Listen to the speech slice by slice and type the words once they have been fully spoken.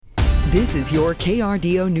This is your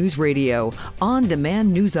KRDO News Radio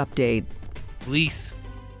on-demand news update. Police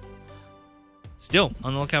still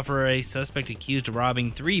on the lookout for a suspect accused of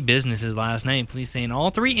robbing 3 businesses last night. Police say in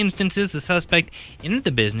all 3 instances, the suspect entered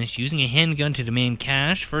the business using a handgun to demand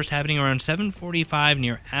cash, first happening around 7:45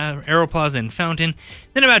 near Aero Plaza and Fountain.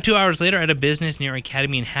 Then about 2 hours later at a business near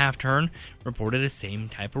Academy and Half Turn, reported the same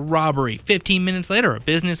type of robbery. 15 minutes later, a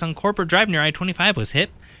business on Corporate Drive near I-25 was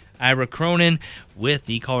hit. Ira Cronin with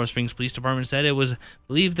the Colorado Springs Police Department said it was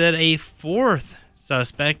believed that a 4th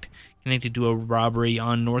suspect connected to a robbery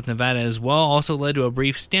on North Nevada as well also led to a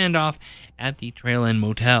brief standoff at the Trail End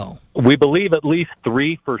Motel. We believe at least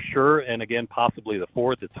 3 for sure, and again, possibly the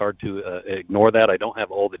 4th. It's hard to ignore that. I don't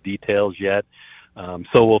have all the details yet.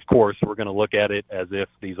 So, of course, we're going to look at it as if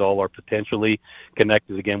these all are potentially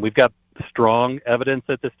connected. Again, we've got strong evidence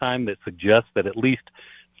at this time that suggests that at least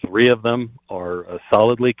 3 of them are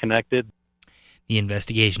solidly connected. The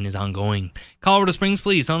investigation is ongoing. Colorado Springs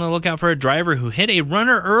Police on the lookout for a driver who hit a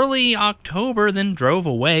runner early October, then drove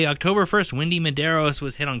away. October 1st, Wendy Medeiros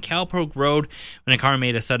was hit on Calpoke Road when a car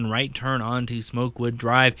made a sudden right turn onto Smokewood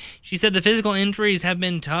Drive. She said the physical injuries have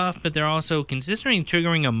been tough, but they're also consistently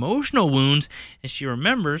triggering emotional wounds as she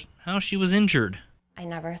remembers how she was injured. I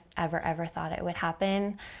never, ever thought it would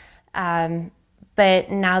happen.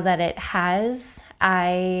 But now that it has,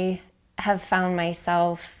 I have found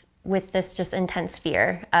myself with this just intense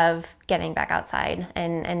fear of getting back outside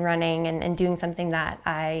and running and doing something that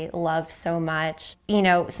I love so much. You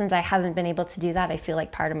know, since I haven't been able to do that, I feel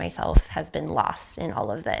like part of myself has been lost in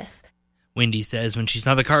all of this. Wendy says when she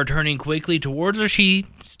saw the car turning quickly towards her, she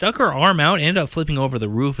stuck her arm out and ended up flipping over the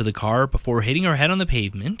roof of the car before hitting her head on the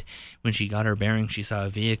pavement. When she got her bearings, she saw a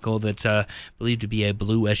vehicle that's believed to be a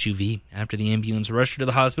blue SUV. After the ambulance rushed her to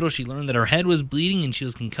the hospital, she learned that her head was bleeding and she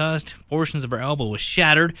was concussed. Portions of her elbow was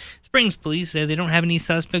shattered. Springs police say they don't have any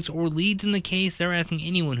suspects or leads in the case. They're asking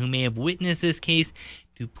anyone who may have witnessed this case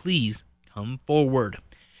to please come forward.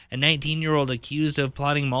 A 19-year-old accused of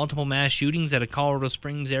plotting multiple mass shootings at a Colorado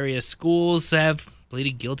Springs area schools have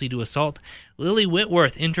pleaded guilty to assault. Lily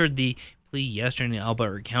Whitworth entered the plea yesterday in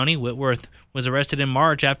Alberta County. Whitworth was arrested in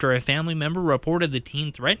March after a family member reported the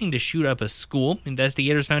teen threatening to shoot up a school.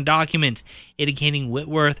 Investigators found documents indicating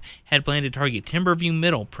Whitworth had planned to target Timberview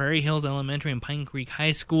Middle, Prairie Hills Elementary, and Pine Creek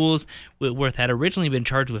High schools. Whitworth had originally been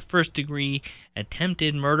charged with first-degree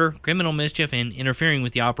attempted murder, criminal mischief, and interfering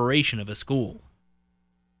with the operation of a school.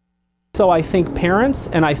 So I think parents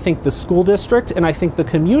and I think the school district and I think the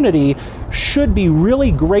community should be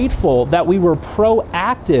really grateful that we were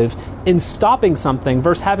proactive in stopping something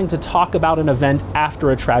versus having to talk about an event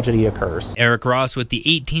after a tragedy occurs. Eric Ross with the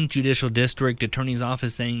 18th Judicial District Attorney's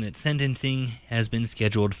Office saying that sentencing has been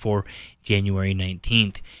scheduled for January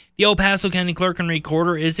 19th. The El Paso County Clerk and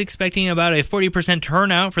Recorder is expecting about a 40%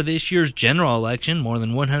 turnout for this year's general election. More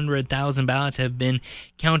than 100,000 ballots have been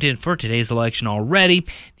counted for today's election already.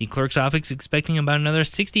 The clerk's office is expecting about another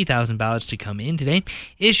 60,000 ballots to come in today.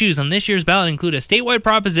 Issues on this year's ballot include a statewide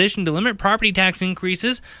proposition to limit property tax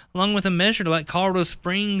increases, along with a measure to let Colorado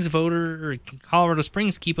Springs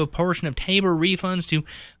keep a portion of Tabor refunds to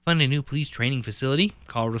fund a new police training facility.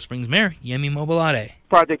 Colorado Springs Mayor Yemi Mobolade.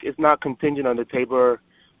 Project is not contingent on the Tabor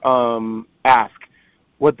ask.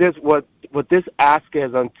 What this ask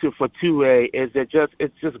is for 2A is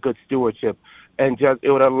it's just good stewardship, and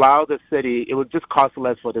it would allow the city. It would just cost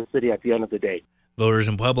less for the city at the end of the day. Voters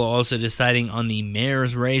in Pueblo also deciding on the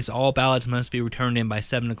mayor's race. All ballots must be returned in by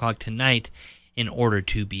 7 o'clock tonight in order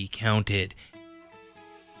to be counted.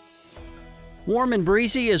 Warm and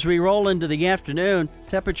breezy as we roll into the afternoon.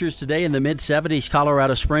 Temperatures today in the mid-70s,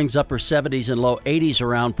 Colorado Springs, upper 70s and low 80s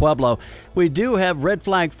around Pueblo. We do have red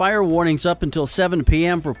flag fire warnings up until 7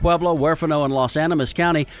 p.m. for Pueblo, Huerfano, and Los Animas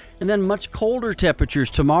County. And then much colder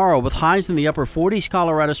temperatures tomorrow with highs in the upper 40s,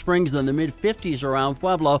 Colorado Springs, then the mid-50s around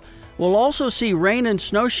Pueblo. We'll also see rain and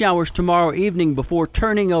snow showers tomorrow evening before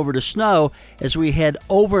turning over to snow as we head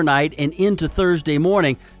overnight and into Thursday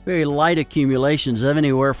morning. Very light accumulations of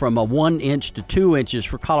anywhere from 1 inch to 2 inches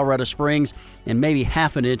for Colorado Springs and maybe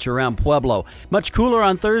half an inch around Pueblo. Much cooler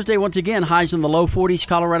on Thursday. Once again, highs in the low 40s,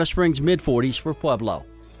 Colorado Springs, mid-40s for Pueblo.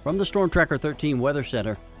 From the Storm Tracker 13 Weather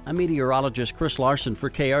Center, I'm meteorologist Chris Larson for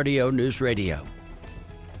KRDO News Radio.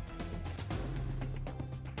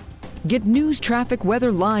 Get news, traffic,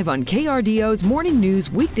 weather live on KRDO's Morning News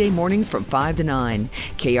weekday mornings from 5 to 9.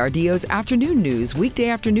 KRDO's Afternoon News weekday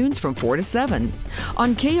afternoons from 4 to 7.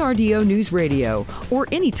 On KRDO News Radio or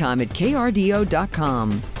anytime at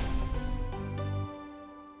krdo.com.